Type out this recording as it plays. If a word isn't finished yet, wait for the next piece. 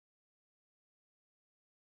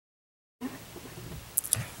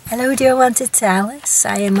Hello dear ones, it's Alice.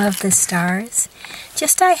 I am of the stars.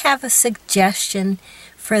 I have a suggestion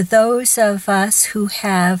for those of us who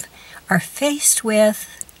are faced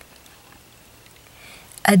with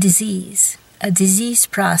a disease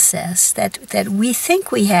process that we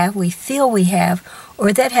think we have, we feel we have,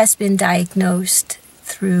 or that has been diagnosed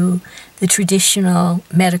through the traditional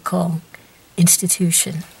medical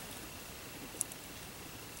institution.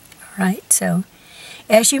 All right, so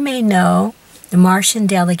as you may know, the Martian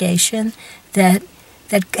delegation that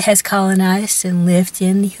has colonized and lived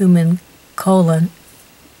in the human colon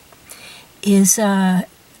is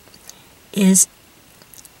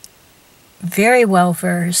very well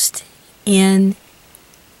versed in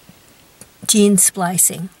gene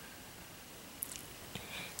splicing.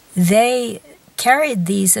 They carried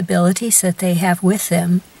these abilities that they have with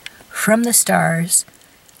them from the stars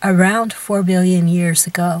around 4 billion years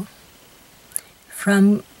ago,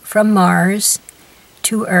 from Mars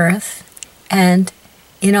to Earth, and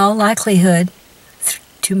in all likelihood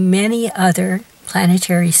to many other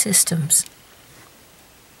planetary systems.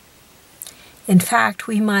 In fact,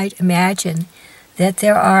 we might imagine that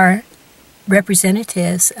there are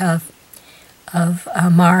representatives of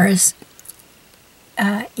Mars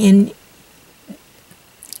in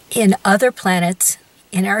other planets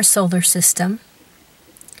in our solar system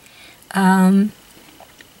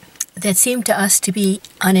that seem to us to be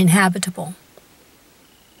uninhabitable,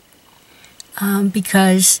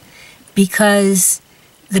 because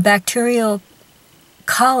the bacterial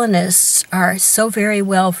colonists are so very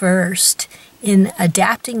well versed in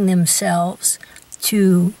adapting themselves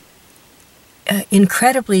to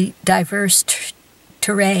incredibly diverse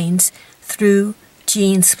terrains through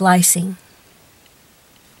gene splicing,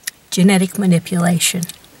 genetic manipulation.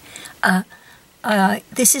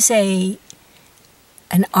 This is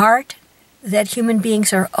an art that human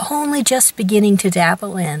beings are only just beginning to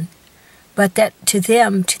dabble in, but that to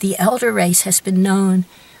the elder race, has been known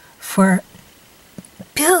for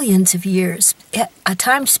billions of years, a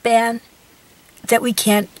time span that we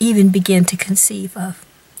can't even begin to conceive of.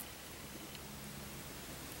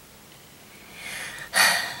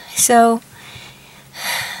 So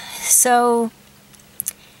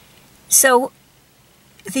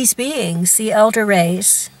these beings, the elder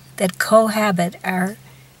race that cohabit our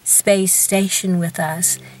space station with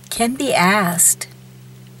us, can be asked,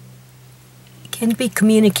 can be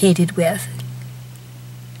communicated with.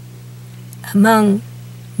 Among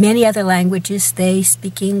many other languages, they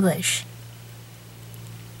speak English.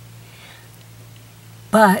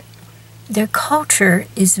 But their culture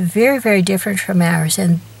is very, very different from ours,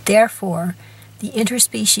 and therefore the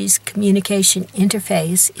interspecies communication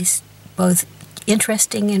interface is both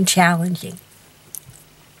interesting and challenging.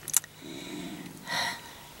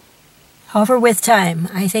 However, with time,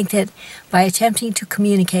 I think that by attempting to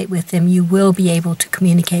communicate with them, you will be able to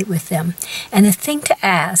communicate with them. And the thing to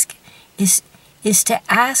ask is to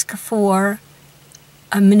ask for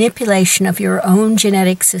a manipulation of your own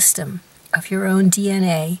genetic system, of your own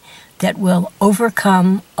DNA, that will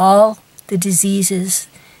overcome all the diseases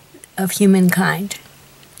of humankind,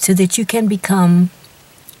 so that you can become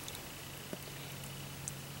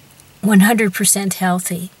 100%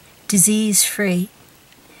 healthy, disease-free.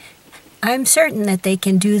 I'm certain that they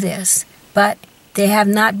can do this, but they have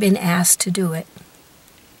not been asked to do it.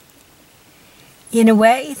 In a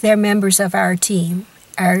way, they're members of our team,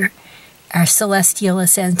 our celestial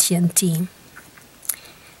ascension team.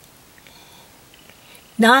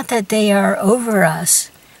 Not that they are over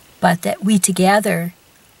us, but that we together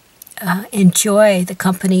enjoy the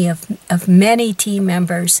company of many team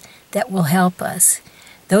members that will help us.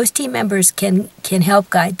 Those team members can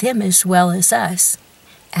help guide them as well as us.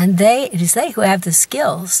 And it is they who have the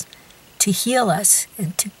skills to heal us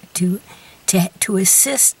and to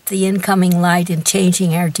assist the incoming light in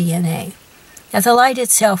changing our DNA. Now, the light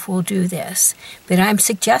itself will do this, but I'm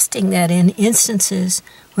suggesting that in instances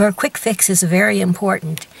where a quick fix is very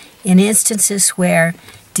important, in instances where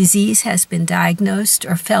disease has been diagnosed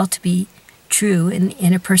or felt to be true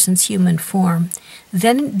in a person's human form,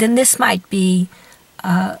 then this might be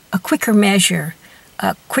a quicker measure,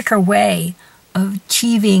 a quicker way of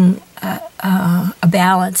achieving a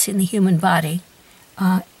balance in the human body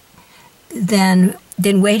than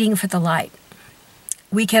waiting for the light.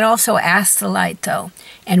 We can also ask the light, though,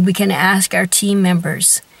 and we can ask our team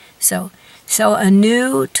members. So a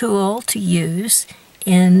new tool to use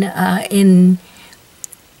in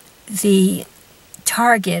the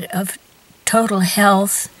target of total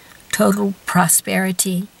health, total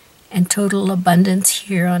prosperity, and total abundance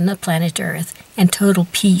here on the planet Earth, and total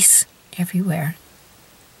peace everywhere.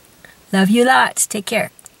 Love you lots. Take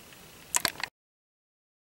care.